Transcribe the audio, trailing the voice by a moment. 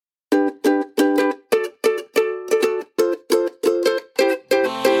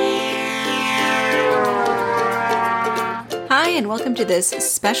and welcome to this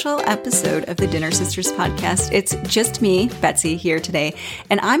special episode of the Dinner Sisters podcast. It's just me, Betsy, here today,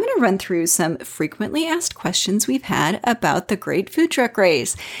 and I'm going to run through some frequently asked questions we've had about the Great Food Truck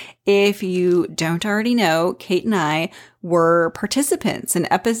Race. If you don't already know, Kate and I were participants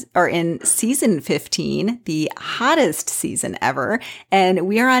in season 15, the hottest season ever, and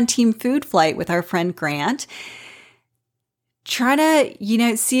we are on Team Food Flight with our friend Grant, trying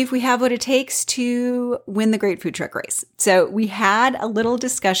to, see if we have what it takes to win the Great Food Truck Race. So we had a little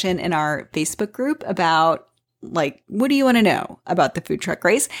discussion in our Facebook group about, what do you want to know about the food truck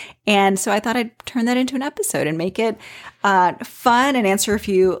race? And so I thought I'd turn that into an episode and make it fun and answer a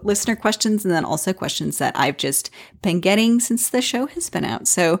few listener questions and then also questions that I've just been getting since the show has been out.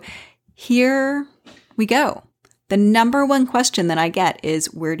 So here we go. The number one question that I get is,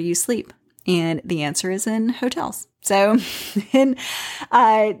 where do you sleep? And the answer is in hotels. So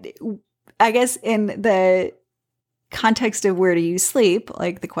I guess in the context of where do you sleep,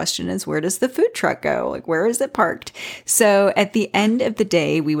 the question is, where does the food truck go? Where is it parked? So at the end of the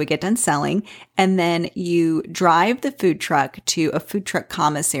day, we would get done selling, and then you drive the food truck to a food truck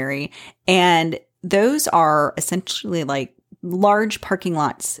commissary. And those are essentially large parking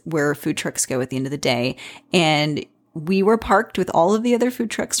lots where food trucks go at the end of the day. And we were parked with all of the other food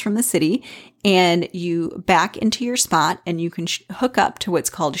trucks from the city, and you back into your spot and you can hook up to what's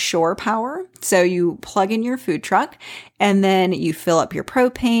called shore power. So you plug in your food truck and then you fill up your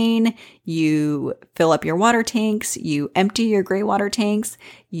propane, you fill up your water tanks, you empty your gray water tanks,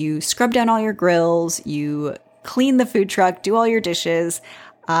 you scrub down all your grills, you clean the food truck, do all your dishes,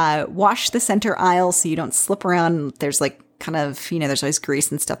 wash the center aisle so you don't slip around. There's there's always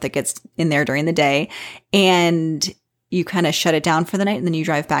grease and stuff that gets in there during the day. And you kind of shut it down for the night, and then you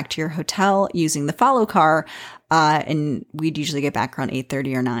drive back to your hotel using the follow car. And we'd usually get back around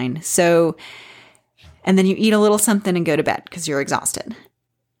 8:30 or 9. So, and then you eat a little something and go to bed because you're exhausted.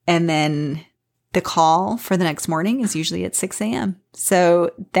 And then the call for the next morning is usually at 6 a.m.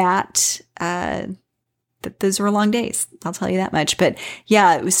 So those were long days. I'll tell you that much. But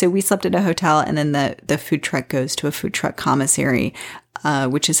yeah, so we slept at a hotel, and then the food truck goes to a food truck commissary,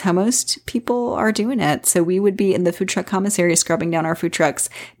 which is how most people are doing it. So we would be in the food truck commissary scrubbing down our food trucks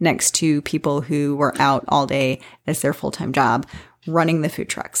next to people who were out all day as their full-time job running the food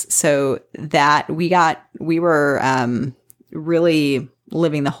trucks. So that we were really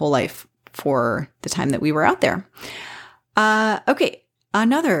living the whole life for the time that we were out there. Okay,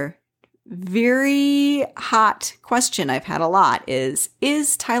 another very hot question I've had a lot is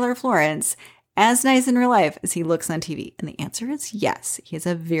Tyler Florence as nice in real life as he looks on TV? And the answer is yes. He is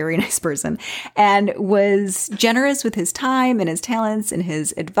a very nice person and was generous with his time and his talents and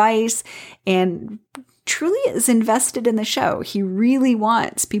his advice, and truly is invested in the show. He really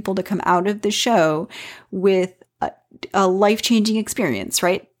wants people to come out of the show with a life-changing experience,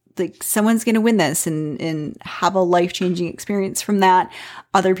 right? Someone's going to win this and have a life-changing experience from that.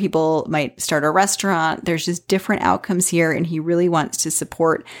 Other people might start a restaurant. There's just different outcomes here. And he really wants to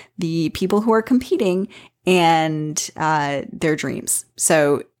support the people who are competing and their dreams.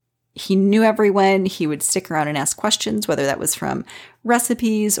 So he knew everyone. He would stick around and ask questions, whether that was from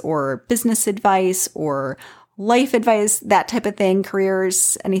recipes or business advice or life advice, that type of thing,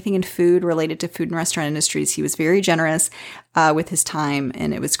 careers, anything in food related to food and restaurant industries. He was very generous with his time,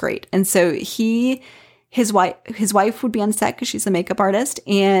 and it was great. And so his wife would be on set because she's a makeup artist,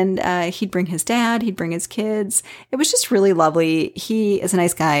 and he'd bring his dad, he'd bring his kids. It was just really lovely. He is a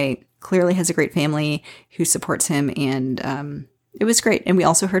nice guy, clearly has a great family who supports him, and it was great. And we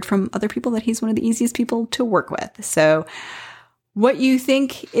also heard from other people that he's one of the easiest people to work with. So what you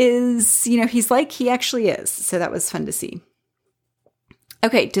think is, he's like, he actually is. So that was fun to see.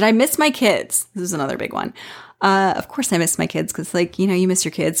 Okay, did I miss my kids? This is another big one. Of course I missed my kids because, you miss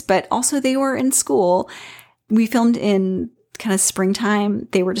your kids. But also they were in school. We filmed in kind of springtime.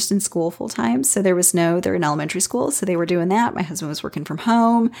 They were just in school full time. So they're in elementary school. So they were doing that. My husband was working from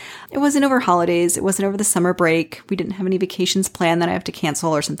home. It wasn't over holidays. It wasn't over the summer break. We didn't have any vacations planned that I have to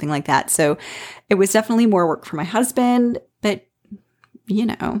cancel or something like that. So it was definitely more work for my husband. But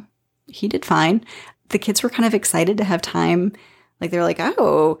he did fine. The kids were kind of excited to have time. They're like,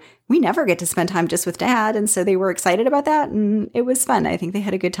 oh, we never get to spend time just with dad. And so they were excited about that. And it was fun. I think they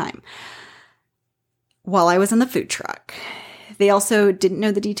had a good time. While I was on the food truck, they also didn't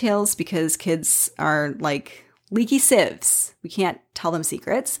know the details because kids are like leaky sieves. We can't tell them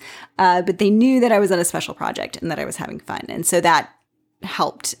secrets. But they knew that I was on a special project and that I was having fun. And so that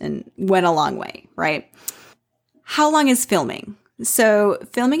helped and went a long way, right? How long is filming? So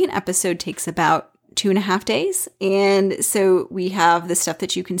filming an episode takes about 2.5 days. And so we have the stuff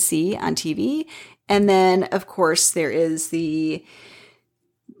that you can see on TV. And then, of course, there is the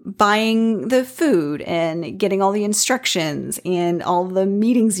buying the food and getting all the instructions and all the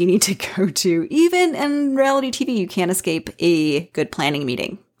meetings you need to go to. Even in reality TV, you can't escape a good planning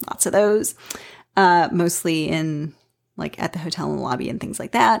meeting. Lots of those, mostly in like at the hotel and lobby and things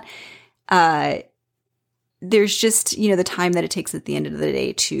like that. There's just, the time that it takes at the end of the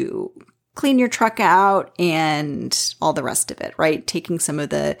day to clean your truck out and all the rest of it, right? Taking some of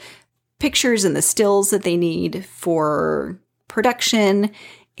the pictures and the stills that they need for production.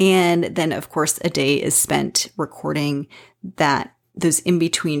 And then, of course, a day is spent recording those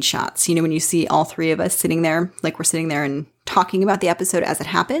in-between shots. When you see all three of us sitting there, like we're sitting there and talking about the episode as it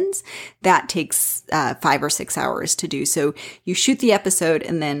happens, that takes 5 or 6 hours to do. So you shoot the episode,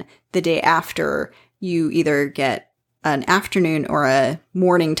 and then the day after, you either get an afternoon or a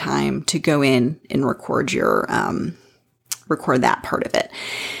morning time to go in and record that part of it.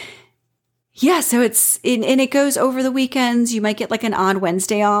 Yeah, so and it goes over the weekends. You might get like an odd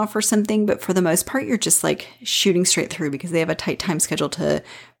Wednesday off or something, but for the most part, you're just like shooting straight through because they have a tight time schedule to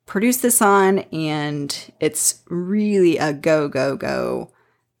produce this on, and it's really a go, go, go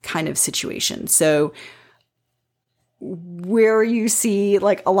kind of situation. So where you see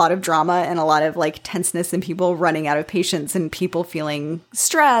like a lot of drama and a lot of like tenseness and people running out of patience and people feeling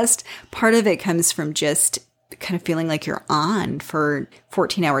stressed, part of it comes from just kind of feeling like you're on for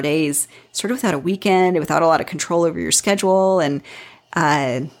 14-hour days, sort of without a weekend, without a lot of control over your schedule. And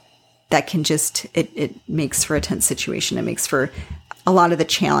that can just, it makes for a tense situation. It makes for a lot of the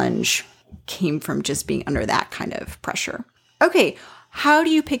challenge came from just being under that kind of pressure. Okay. How do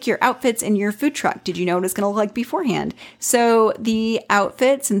you pick your outfits in your food truck? Did you know what it's going to look like beforehand? So the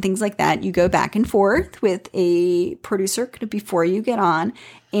outfits and things like that, you go back and forth with a producer before you get on,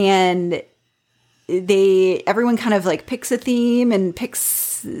 and everyone kind of like picks a theme and picks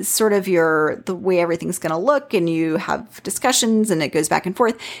sort of the way everything's going to look, and you have discussions and it goes back and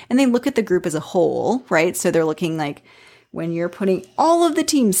forth, and they look at the group as a whole, right? So they're looking like, when you're putting all of the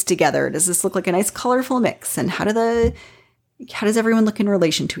teams together, does this look like a nice colorful mix? And how does everyone look in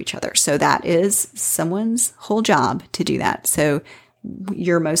relation to each other? So that is someone's whole job to do that. So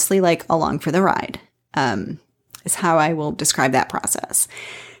you're mostly like along for the ride, is how I will describe that process.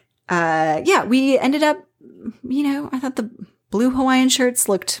 We ended up, I thought the blue Hawaiian shirts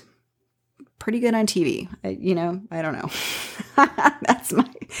looked pretty good on TV. I don't know.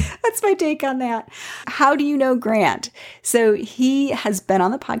 That's my take on that. How do you know Grant? So he has been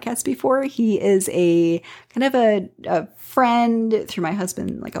on the podcast before. He is a kind of a friend through my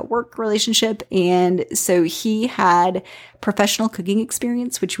husband, like a work relationship. And so he had professional cooking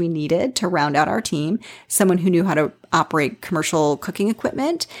experience, which we needed to round out our team, someone who knew how to operate commercial cooking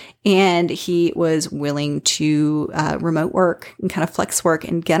equipment. And he was willing to remote work and kind of flex work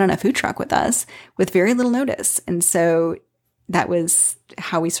and get on a food truck with us with very little notice. And so that was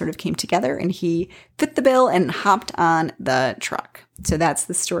how we sort of came together, and he fit the bill and hopped on the truck. So that's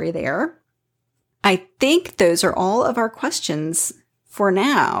the story there. I think those are all of our questions for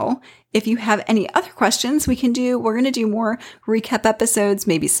now. If you have any other questions, we're going to do more recap episodes,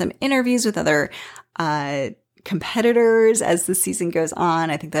 maybe some interviews with other competitors as the season goes on.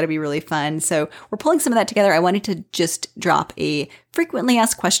 I think that'd be really fun. So we're pulling some of that together. I wanted to just drop a frequently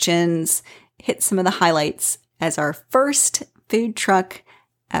asked questions, hit some of the highlights as our first food truck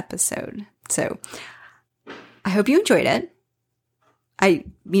episode. So I hope you enjoyed it. I,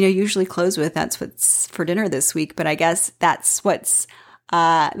 usually close with that's what's for dinner this week, but I guess that's what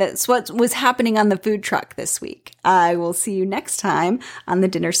was happening on the food truck this week. I will see you next time on the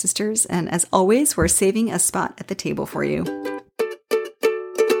Dinner Sisters. And as always, we're saving a spot at the table for you.